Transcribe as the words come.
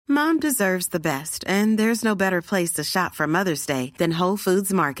Mom deserves the best, and there's no better place to shop for Mother's Day than Whole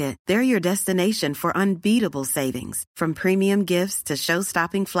Foods Market. They're your destination for unbeatable savings, from premium gifts to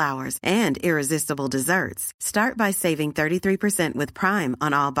show-stopping flowers and irresistible desserts. Start by saving 33% with Prime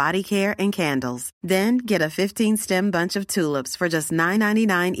on all body care and candles. Then get a 15-stem bunch of tulips for just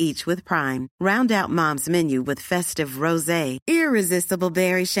 $9.99 each with Prime. Round out Mom's menu with festive rosé, irresistible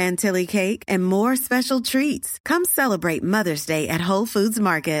berry chantilly cake, and more special treats. Come celebrate Mother's Day at Whole Foods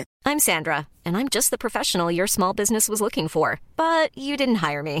Market. I'm Sandra, and I'm just the professional your small business was looking for. But you didn't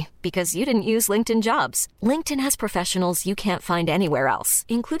hire me because you didn't use LinkedIn Jobs. LinkedIn has professionals you can't find anywhere else,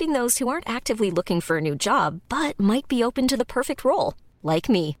 including those who aren't actively looking for a new job, but might be open to the perfect role, like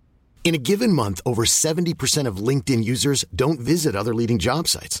me. In a given month, over 70% of LinkedIn users don't visit other leading job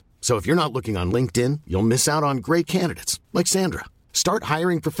sites. So if you're not looking on LinkedIn, you'll miss out on great candidates, like Sandra. Start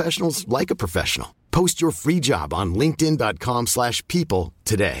hiring professionals like a professional. Post your free job on linkedin.com/people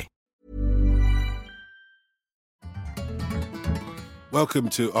today. Welcome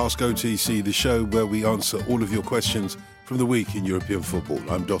to Ask OTC, the show where we answer all of your questions from the week in European football.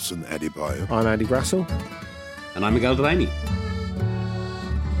 I'm Dawson Adebayo. I'm Andy Grassel. And I'm Miguel Delaney.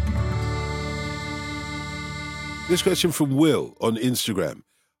 This question from Will on Instagram.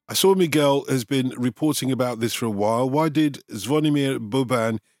 I saw Miguel has been reporting about this for a while. Why did Zvonimir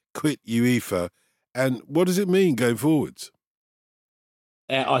Boban quit UEFA? And what does it mean going forwards?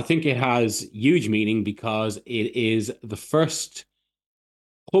 I think it has huge meaning because it is the first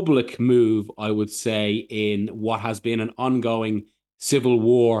public move, I would say, in what has been an ongoing civil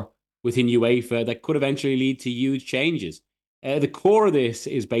war within UEFA that could eventually lead to huge changes. The core of this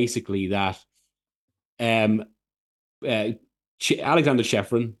is basically that Alexander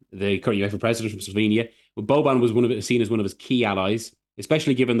Shevrin, the current UEFA president from Slovenia, Boban was seen as one of his key allies,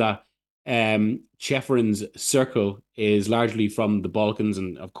 especially given that Shevrin's circle is largely from the Balkans,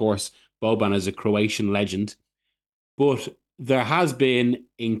 and of course Boban is a Croatian legend. But there has been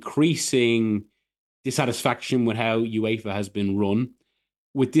increasing dissatisfaction with how UEFA has been run,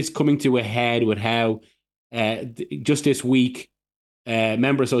 with this coming to a head with how just this week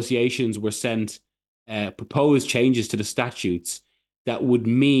member associations were sent proposed changes to the statutes that would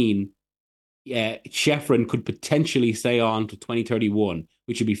mean Shevrin could potentially stay on to 2031,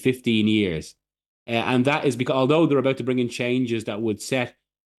 which would be 15 years. And that is because although they're about to bring in changes that would set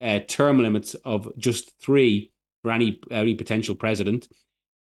term limits of just 3 for any potential president,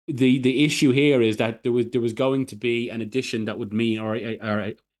 the issue here is that there was going to be an addition that would mean, or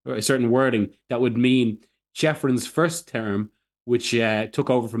a certain wording that would mean Shevrin's first term, which took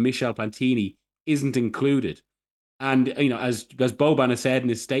over from Michel Platini, isn't included. And as Boban has said in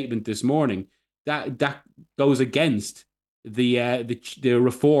his statement this morning, that goes against the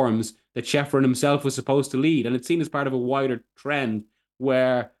reforms that Shevrin himself was supposed to lead, and it's seen as part of a wider trend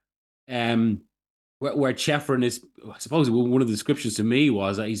where Shevrin is, I suppose one of the descriptions to me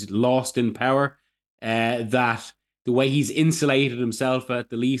was that he's lost in power, that the way he's insulated himself at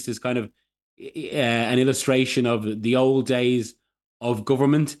the least is kind of an illustration of the old days of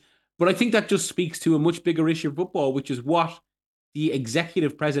government. But I think that just speaks to a much bigger issue of football, which is what the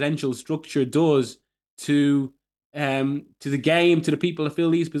executive presidential structure does to the game, to the people that fill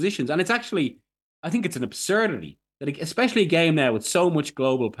these positions. And it's actually, I think it's an absurdity that, especially a game now with so much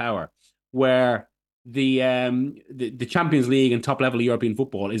global power, where the Champions League and top level European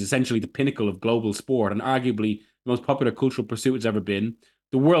football is essentially the pinnacle of global sport and arguably the most popular cultural pursuit it's ever been.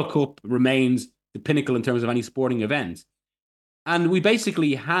 The World Cup remains the pinnacle in terms of any sporting event. And we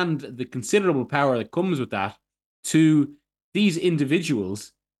basically hand the considerable power that comes with that to these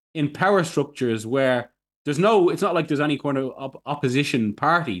individuals in power structures where it's not like there's any kind of opposition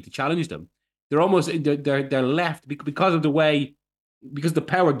party to challenge them. They're left because of the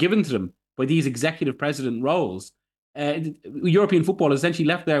power given to them by these executive president roles. European football is essentially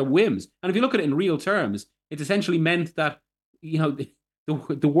left their whims. And if you look at it in real terms, it's essentially meant that, the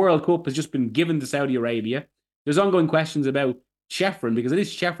World Cup has just been given to Saudi Arabia. There's ongoing questions about Shevrin, because it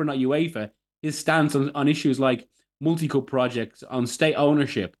is Shevrin, not UEFA, his stance on issues like multi-club projects, on state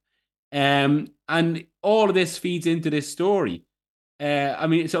ownership. And all of this feeds into this story.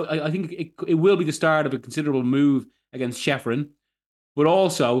 So I think it will be the start of a considerable move against Shevrin, but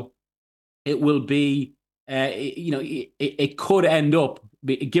also it will be, it could end up,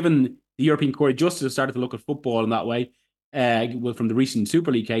 given the European Court of Justice has started to look at football in that way, from the recent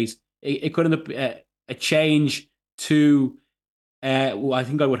Super League case, it could end up a change to, I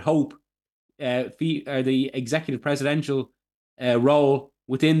think I would hope, the executive presidential role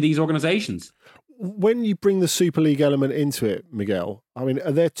within these organisations. When you bring the Super League element into it, Miguel, are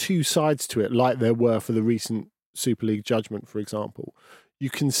there two sides to it, like there were for the recent Super League judgment, for example? you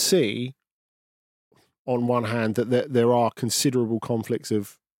can see on one hand that there are considerable conflicts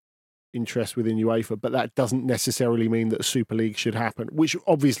of interest within UEFA, but that doesn't necessarily mean that a Super League should happen, which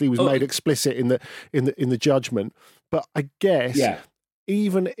obviously was made explicit in the judgment. But I guess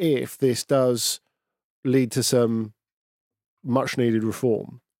even if this does lead to some much needed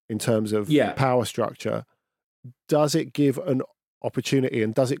reform in terms of power structure, does it give an opportunity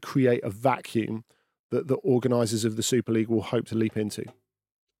and does it create a vacuum that the organisers of the Super League will hope to leap into?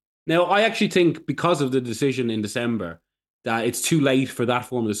 Now, I actually think because of the decision in December that it's too late for that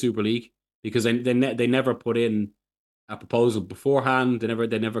form of the Super League, because they never put in a proposal beforehand. They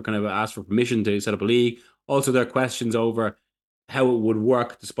never kind of asked for permission to set up a league. Also, there are questions over how it would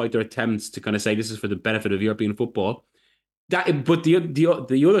work, despite their attempts to kind of say this is for the benefit of European football. But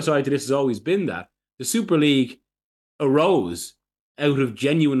the other side to this has always been that the Super League arose out of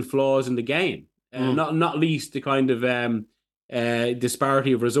genuine flaws in the game, not least the kind of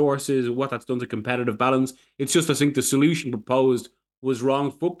disparity of resources, what that's done to competitive balance. It's just, I think the solution proposed was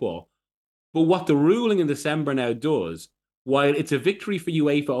wrong football. But what the ruling in December now does, while it's a victory for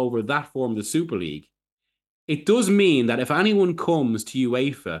UEFA over that form of the Super League, it does mean that if anyone comes to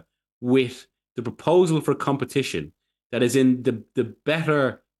UEFA with the proposal for competition that is in the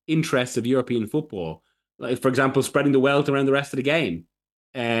better interests of European football, like, for example, spreading the wealth around the rest of the game,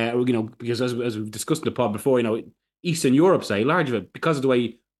 because as we've discussed in the pod before, Eastern Europe, say, large of it, because of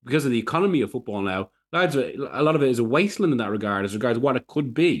the economy of football now, a lot of it is a wasteland in that regard, as regards what it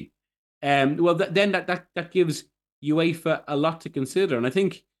could be. Well, then that gives UEFA a lot to consider, and I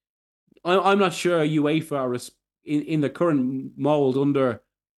think I'm not sure UEFA are in the current mould under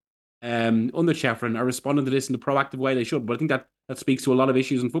Chefrin are responding to this in the proactive way they should. But I think that speaks to a lot of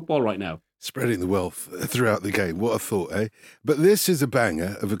issues in football right now. Spreading the wealth throughout the game. What a thought, eh? But this is a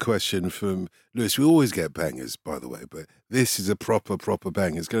banger of a question from Lewis. We always get bangers, by the way, but this is a proper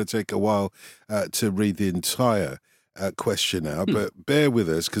banger. It's going to take a while to read the entire question now, but bear with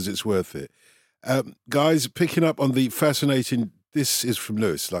us because it's worth it. Guys, picking up on the fascinating... This is from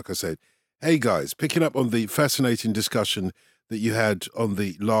Lewis, like I said. Hey, guys, picking up on the fascinating discussion that you had on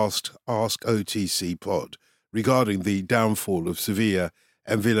the last Ask OTC pod regarding the downfall of Sevilla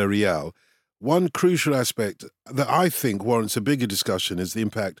and Villarreal, one crucial aspect that I think warrants a bigger discussion is the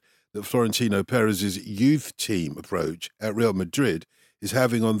impact that Florentino Perez's youth team approach at Real Madrid is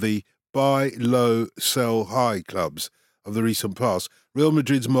having on the buy low, sell high clubs of the recent past. Real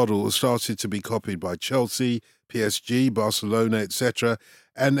Madrid's model has started to be copied by Chelsea, PSG, Barcelona, etc.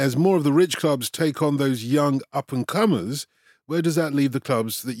 And as more of the rich clubs take on those young up-and-comers, where does that leave the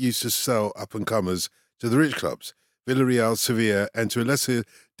clubs that used to sell up-and-comers to the rich clubs? Villarreal, Sevilla, and to a lesser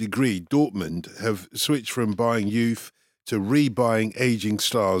degree, Dortmund have switched from buying youth to rebuying aging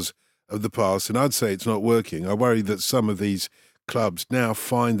stars of the past, and I'd say it's not working. I worry that some of these clubs now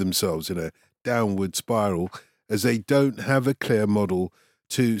find themselves in a downward spiral as they don't have a clear model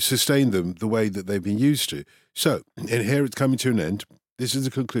to sustain them the way that they've been used to. So, and here it's coming to an end. This is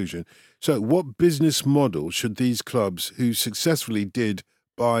the conclusion. So, what business model should these clubs who successfully did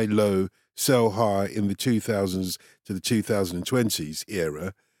buy low, sell high in the 2000s to the 2020s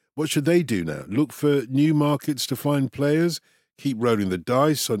era, what should they do now? Look for new markets to find players? Keep rolling the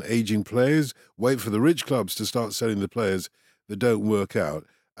dice on aging players? Wait for the rich clubs to start selling the players that don't work out?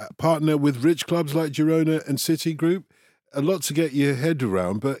 Partner with rich clubs like Girona and City Group? A lot to get your head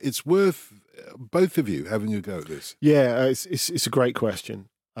around, but it's worth both of you having a go at this. Yeah, it's a great question.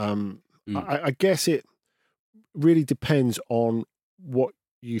 I guess it really depends on what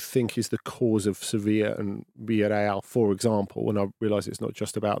you think is the cause of Sevilla and Villarreal, for example, and I realise it's not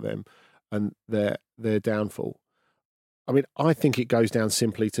just about them and their downfall. I mean, I think it goes down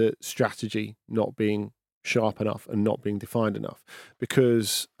simply to strategy not being sharp enough and not being defined enough,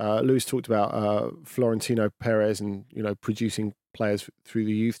 because Lewis talked about Florentino Perez and producing players through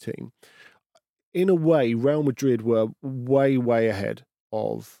the youth team. In a way, Real Madrid were way ahead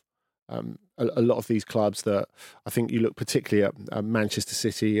of a lot of these clubs that I think you look particularly at Manchester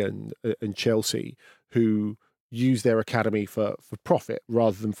City and Chelsea, who use their academy for profit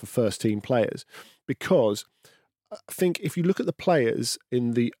rather than for first team players. Because I think if you look at the players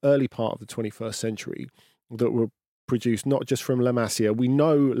in the early part of the 21st century that were produced not just from La Masia, we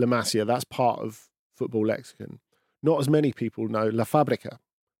know La Masia, that's part of football lexicon. Not as many people know La Fábrica,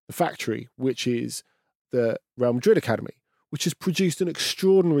 the factory, which is the Real Madrid academy, which has produced an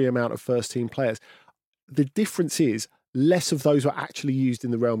extraordinary amount of first-team players. The difference is less of those were actually used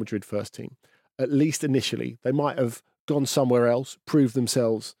in the Real Madrid first team, at least initially. They might have gone somewhere else, proved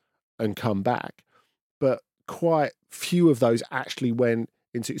themselves, and come back. But quite few of those actually went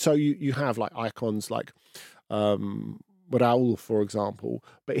into... So you have like icons like Raul, for example,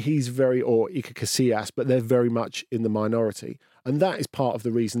 but he's or Iker Casillas, but they're very much in the minority. And that is part of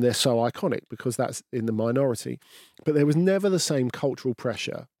the reason they're so iconic, because that's in the minority. But there was never the same cultural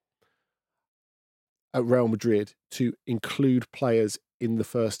pressure at Real Madrid to include players in the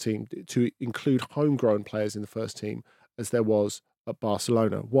first team, to include homegrown players in the first team, as there was at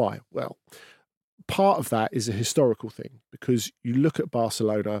Barcelona. Why? Well, part of that is a historical thing, because you look at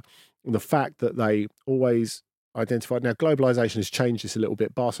Barcelona and the fact that they always identified. Now, globalization has changed this a little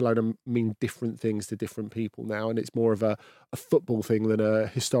bit. Barcelona mean different things to different people now, and it's more of a football thing than a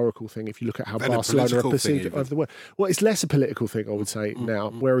historical thing. If you look at how Barcelona are perceived over the world, well, it's less a political thing, I would say now.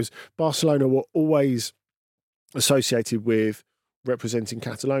 Whereas Barcelona were always associated with representing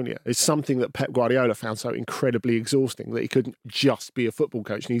Catalonia. It's something that Pep Guardiola found so incredibly exhausting, that he couldn't just be a football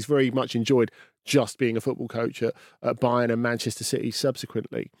coach, and he's very much enjoyed just being a football coach at Bayern and Manchester City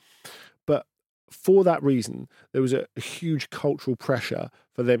subsequently. But for that reason, there was a huge cultural pressure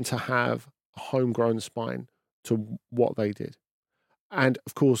for them to have a homegrown spine to what they did. And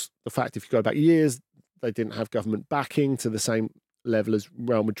of course, the fact, if you go back years, they didn't have government backing to the same level as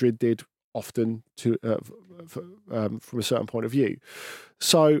Real Madrid did, often to from a certain point of view.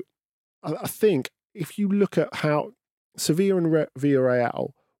 So I think if you look at how Sevilla and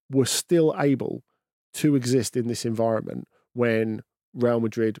Villarreal were still able to exist in this environment when Real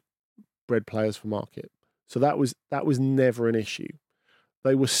Madrid bred players for market. So that was never an issue.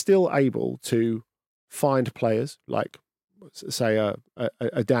 They were still able to find players like, say, a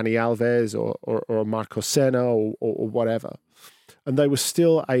Dani Alves or a Marcos Senna or whatever. And they were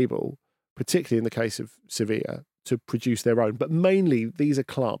still able, particularly in the case of Sevilla, to produce their own. But mainly these are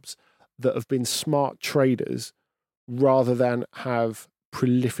clubs that have been smart traders rather than have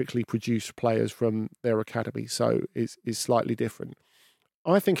prolifically produced players from their academy. So it's slightly different.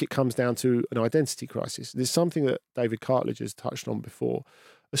 I think it comes down to an identity crisis. There's something that David Cartledge has touched on before,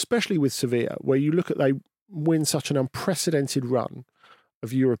 especially with Sevilla, where you look at they win such an unprecedented run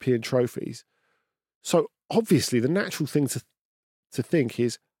of European trophies. So obviously the natural thing to think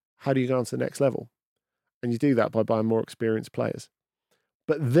is, how do you go on to the next level? And you do that by buying more experienced players.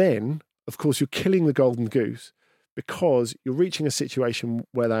 But then, of course, you're killing the golden goose, because you're reaching a situation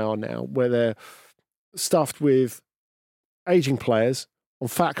where they are now, where they're stuffed with aging players on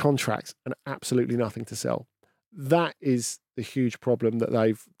fat contracts and absolutely nothing to sell. That is the huge problem that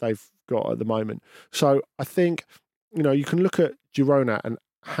they've got at the moment. So I think, you can look at Girona and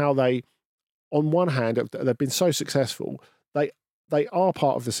how they, on one hand, they've been so successful. They are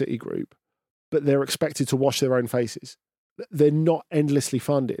part of the City Group, but they're expected to wash their own faces. They're not endlessly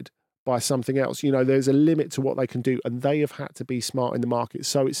funded by something else. There's a limit to what they can do, and they have had to be smart in the market.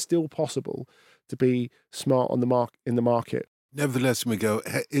 So it's still possible to be smart in the market. Nevertheless, Miguel,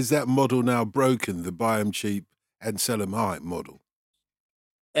 is that model now broken, the buy them cheap and sell them high model?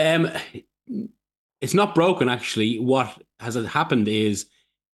 It's not broken, actually. What has happened is,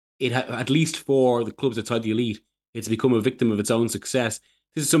 at least for the clubs outside the elite, it's become a victim of its own success.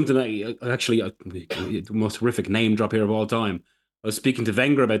 This is something the most horrific name drop here of all time. I was speaking to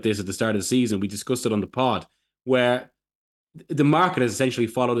Wenger about this at the start of the season. We discussed it on the pod, where the market has essentially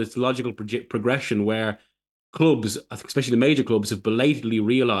followed its logical progression, where clubs, especially the major clubs, have belatedly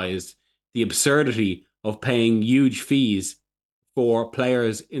realised the absurdity of paying huge fees for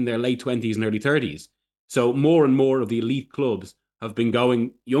players in their late 20s and early 30s. So more and more of the elite clubs have been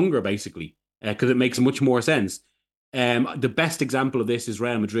going younger, basically, because it makes much more sense. The best example of this is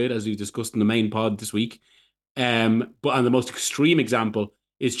Real Madrid, as we discussed in the main pod this week. And the most extreme example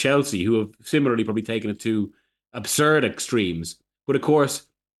is Chelsea, who have similarly probably taken it to absurd extremes. But of course,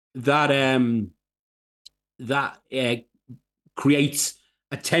 that creates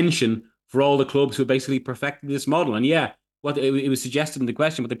a tension for all the clubs who basically perfected this model. And yeah, what it was suggested in the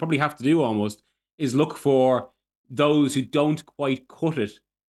question, what they probably have to do almost is look for those who don't quite cut it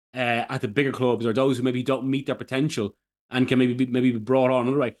at the bigger clubs, or those who maybe don't meet their potential and can maybe be brought on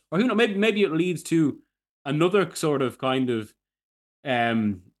another way. Or who knows, maybe it leads to another sort of kind of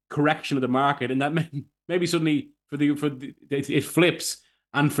correction of the market, and that maybe suddenly it flips,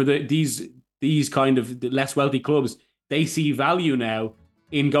 and for these kind of less wealthy clubs, they see value now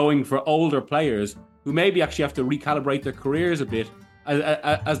in going for older players who maybe actually have to recalibrate their careers a bit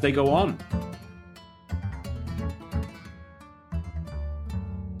as they go on.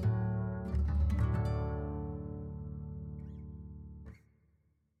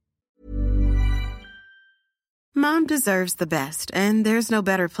 Mom deserves the best, and there's no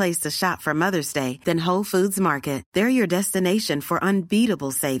better place to shop for Mother's Day than Whole Foods Market. They're your destination for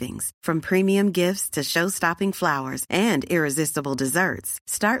unbeatable savings, from premium gifts to show-stopping flowers and irresistible desserts.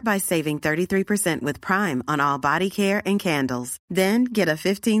 Start by saving 33% with Prime on all body care and candles. Then get a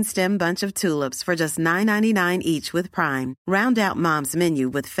 15-stem bunch of tulips for just $9.99 each with Prime. Round out Mom's menu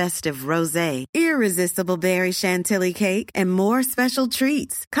with festive rosé, irresistible berry chantilly cake, and more special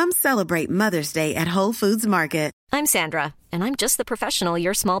treats. Come celebrate Mother's Day at Whole Foods Market. I'm Sandra, and I'm just the professional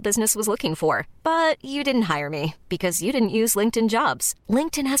your small business was looking for. But you didn't hire me because you didn't use LinkedIn Jobs.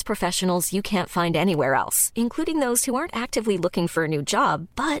 LinkedIn has professionals you can't find anywhere else, including those who aren't actively looking for a new job,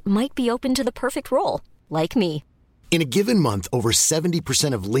 but might be open to the perfect role, like me. In a given month, over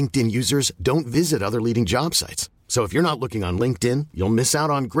 70% of LinkedIn users don't visit other leading job sites. So if you're not looking on LinkedIn, you'll miss out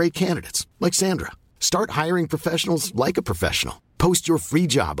on great candidates like Sandra. Start hiring professionals like a professional. Post your free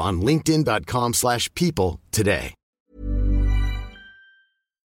job on linkedin.com/people today.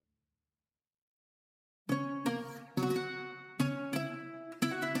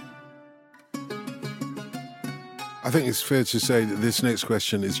 I think it's fair to say that this next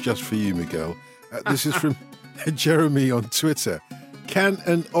question is just for you, Miguel. This is from Jeremy on Twitter. Can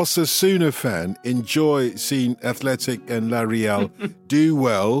an Osasuna fan enjoy seeing Athletic and La Real do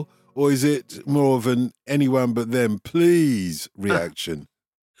well, or is it more of an anyone but them, please reaction?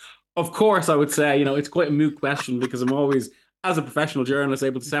 Of course, I would say, it's quite a moot question because I'm always, as a professional journalist,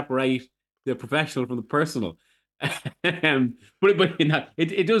 able to separate the professional from the personal. But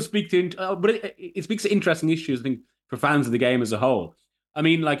it does speak to, but it speaks to interesting issues, I think, for fans of the game as a whole. I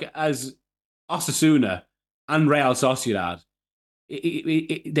mean, like, as Osasuna and Real Sociedad,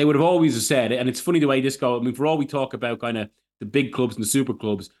 they would have always said, and it's funny the way this goes. I mean, for all we talk about kind of the big clubs and the super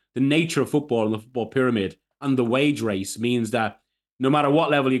clubs, the nature of football and the football pyramid and the wage race means that no matter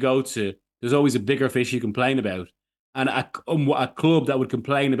what level you go to, there's always a bigger fish you complain about. And a club that would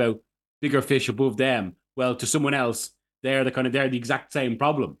complain about bigger fish above them, well, to someone else, they're the exact same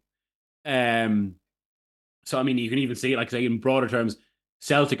problem. So, I mean, you can even see it, like, say, in broader terms,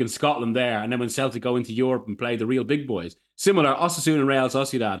 Celtic and Scotland there, and then when Celtic go into Europe and play the real big boys. Similar, Osasuna and Real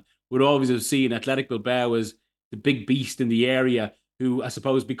Sociedad would always have seen Athletic Bilbao as the big beast in the area who, I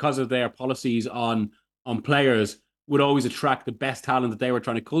suppose, because of their policies on players, would always attract the best talent that they were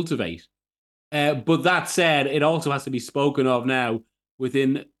trying to cultivate. But that said, it also has to be spoken of now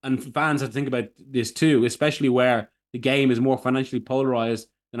within, and fans have to think about this too, especially where the game is more financially polarized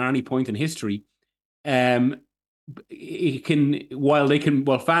than at any point in history. Fans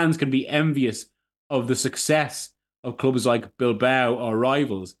can be envious of the success of clubs like Bilbao or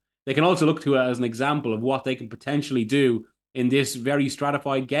rivals, they can also look to it as an example of what they can potentially do in this very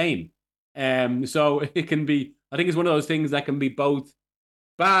stratified game. So it can be, I think it's one of those things that can be both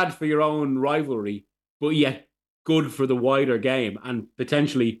bad for your own rivalry, but yet good for the wider game and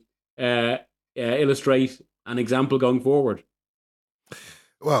potentially illustrate an example going forward.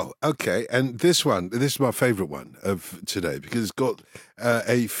 Well, okay, and this is my favourite one of today because it's got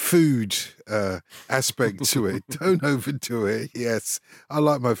a food aspect to it. Don't overdo it. Yes, I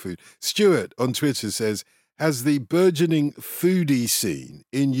like my food. Stuart on Twitter says, has the burgeoning foodie scene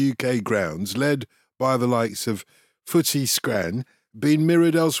in UK grounds, led by the likes of Footy Scran, been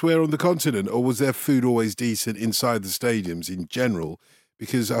mirrored elsewhere on the continent, or was their food always decent inside the stadiums in general?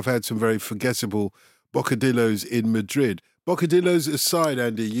 Because I've had some very forgettable bocadillos in Madrid. Bocadillos aside,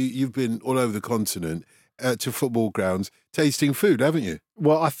 Andy, you've been all over the continent to football grounds tasting food, haven't you?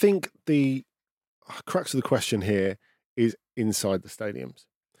 Well, I think the crux of the question here is inside the stadiums.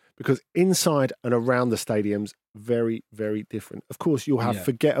 Because inside and around the stadiums, very, very different. Of course, you'll have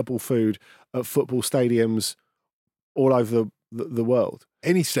forgettable food at football stadiums all over the world.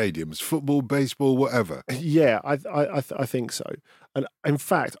 Any stadiums, football, baseball, whatever. Yeah, I think so. And in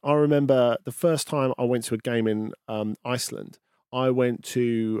fact, I remember the first time I went to a game in Iceland. I went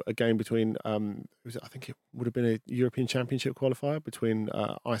to a game between, I think it would have been a European Championship qualifier between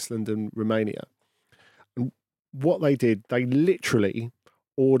Iceland and Romania. And what they did, they literally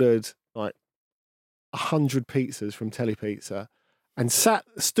ordered like 100 pizzas from Telepizza and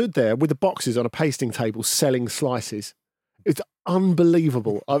stood there with the boxes on a pasting table selling slices. It's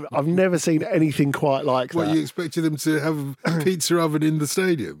unbelievable. I've never seen anything quite like that. What, you expected them to have a pizza oven in the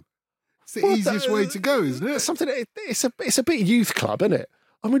stadium? It's the easiest way to go, isn't it? It's a bit youth club, isn't it?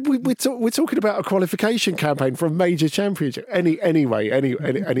 I mean, we're talking about a qualification campaign for a major championship. Anyway,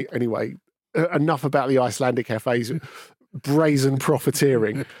 enough about the Icelandic FA's brazen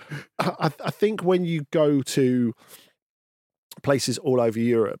profiteering. I think when you go to places all over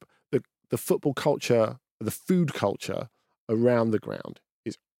Europe, the football culture, the food culture around the ground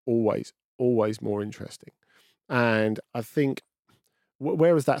is always more interesting. And I think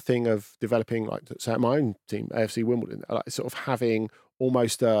where was that thing of developing, like, say, at my own team, AFC Wimbledon, like sort of having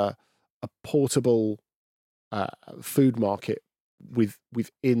almost a portable food market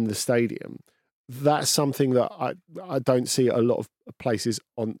within the stadium. That's something that I don't see at a lot of places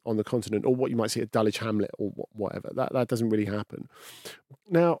on the continent, or what you might see at Dulwich Hamlet or whatever. That doesn't really happen.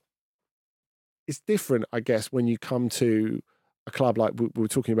 Now, it's different, I guess, when you come to a club like we were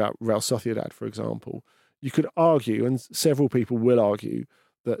talking about Real Sociedad, for example. You could argue, and several people will argue,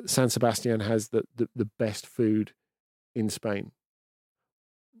 that San Sebastian has the best food in Spain.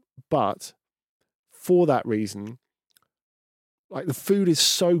 But for that reason, like, the food is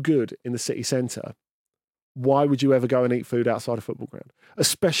so good in the city centre, why would you ever go and eat food outside a football ground?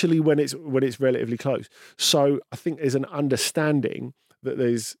 Especially when it's relatively close. So I think there's an understanding that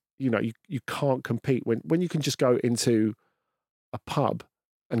there's, you can't compete when you can just go into a pub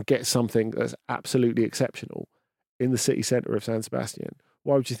and get something that's absolutely exceptional in the city centre of San Sebastian.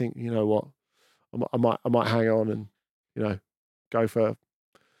 Why would you think, you know what, I might hang on and, go for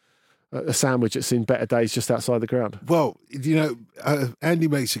a sandwich that's in better days just outside the ground? Well, Andy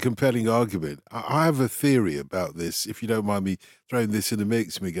makes a compelling argument. I have a theory about this, if you don't mind me throwing this in the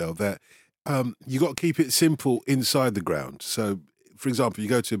mix, Miguel, that you got to keep it simple inside the ground. So, for example, you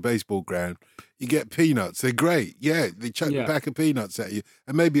go to a baseball ground, you get peanuts. They're great. Yeah, they chuck a pack of peanuts at you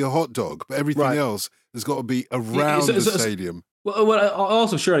and maybe a hot dog, but everything else has got to be around the stadium. Well,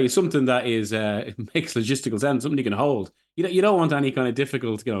 also surely something that is it makes logistical sense, something you can hold. You don't want any kind of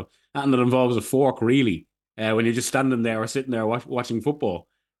difficult, anything that involves a fork, really, when you're just standing there or sitting there watching football.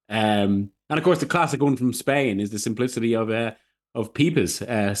 And of course, the classic one from Spain is the simplicity of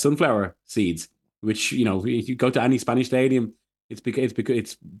pepas, sunflower seeds, which, if you go to any Spanish stadium, it's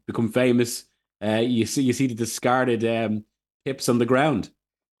become famous. You see the discarded pips on the ground.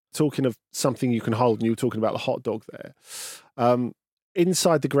 Talking of something you can hold, and you were talking about the hot dog there.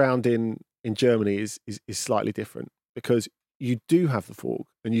 Inside the ground in Germany is slightly different, because you do have the fork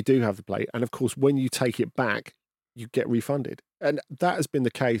and you do have the plate, and of course when you take it back, you get refunded, and that has been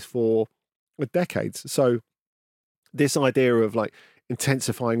the case for decades. So this idea of like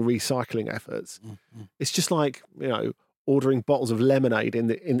intensifying recycling efforts, it's just like ordering bottles of lemonade in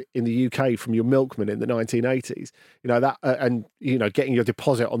the UK from your milkman in the 1980s, and getting your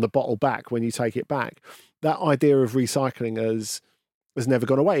deposit on the bottle back when you take it back. That idea of recycling has never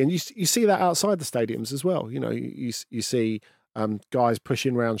gone away, and you see that outside the stadiums as well. You see guys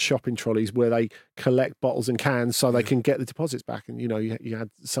pushing around shopping trolleys where they collect bottles and cans so they can get the deposits back. And you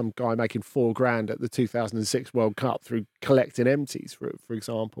had some guy making $4,000 at the 2006 World Cup through collecting empties, for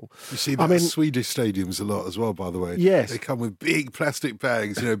example. You see that at Swedish stadiums a lot as well, by the way. Yes, they come with big plastic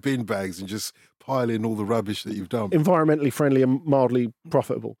bags, bin bags, and just pile in all the rubbish that you've done. Environmentally friendly and mildly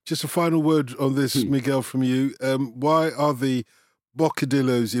profitable. Just a final word on this, Miguel, from you. Why are the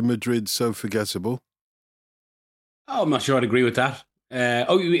bocadillos in Madrid so forgettable? Oh, I'm not sure I'd agree with that.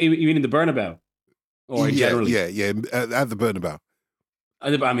 You mean in the Bernabeu? Or generally? Yeah, at the Bernabeu.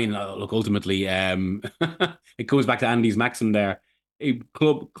 I mean, look, ultimately, it goes back to Andy's maxim there.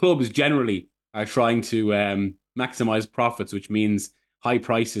 Clubs generally are trying to maximise profits, which means high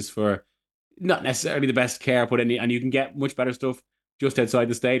prices for not necessarily the best care, and you can get much better stuff just outside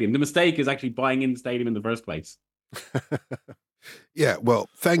the stadium. The mistake is actually buying in the stadium in the first place. Yeah, well,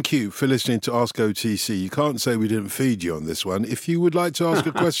 thank you for listening to Ask OTC. You can't say we didn't feed you on this one. If you would like to ask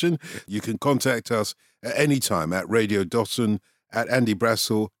a question, you can contact us at any time at Radio Dawson, at Andy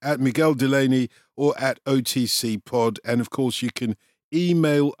Brassel, at Miguel Delaney, or at OTC Pod. And of course, you can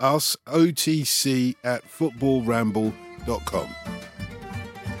email us, otc@footballramble.com.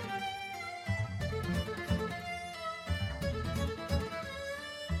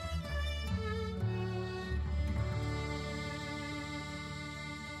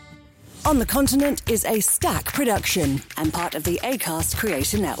 On the Continent is a Stack production and part of the Acast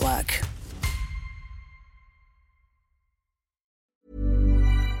Creator Network.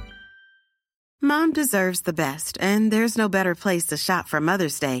 Mom deserves the best, and there's no better place to shop for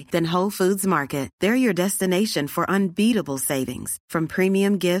Mother's Day than Whole Foods Market. They're your destination for unbeatable savings, from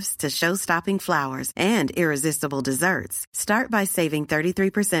premium gifts to show-stopping flowers and irresistible desserts. Start by saving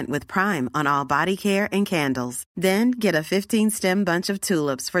 33% with Prime on all body care and candles. Then get a 15-stem bunch of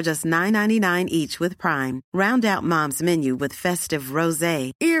tulips for just $9.99 each with Prime. Round out Mom's menu with festive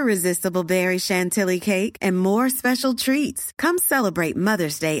rosé, irresistible berry chantilly cake, and more special treats. Come celebrate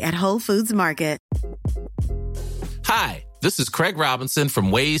Mother's Day at Whole Foods Market. Hi, this is Craig Robinson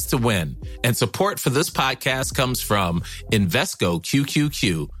from Ways to Win, and support for this podcast comes from Invesco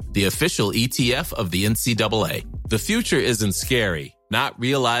QQQ, the official ETF of the NCAA. The future isn't scary. Not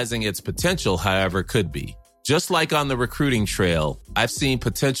realizing its potential, however, could be. Just like on the recruiting trail, I've seen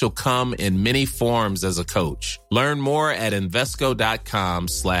potential come in many forms as a coach. Learn more at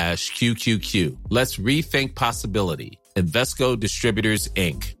Invesco.com/QQQ. Let's rethink possibility. Invesco Distributors,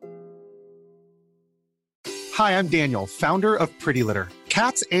 Inc. Hi, I'm Daniel, founder of Pretty Litter.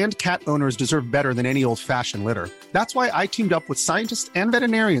 Cats and cat owners deserve better than any old-fashioned litter. That's why I teamed up with scientists and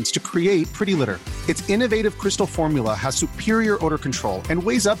veterinarians to create Pretty Litter. Its innovative crystal formula has superior odor control and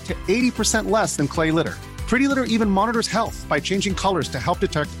weighs up to 80% less than clay litter. Pretty Litter even monitors health by changing colors to help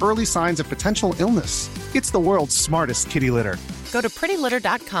detect early signs of potential illness. It's the world's smartest kitty litter. Go to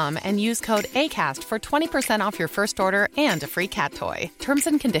prettylitter.com and use code ACAST for 20% off your first order and a free cat toy. Terms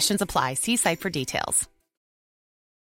and conditions apply. See site for details.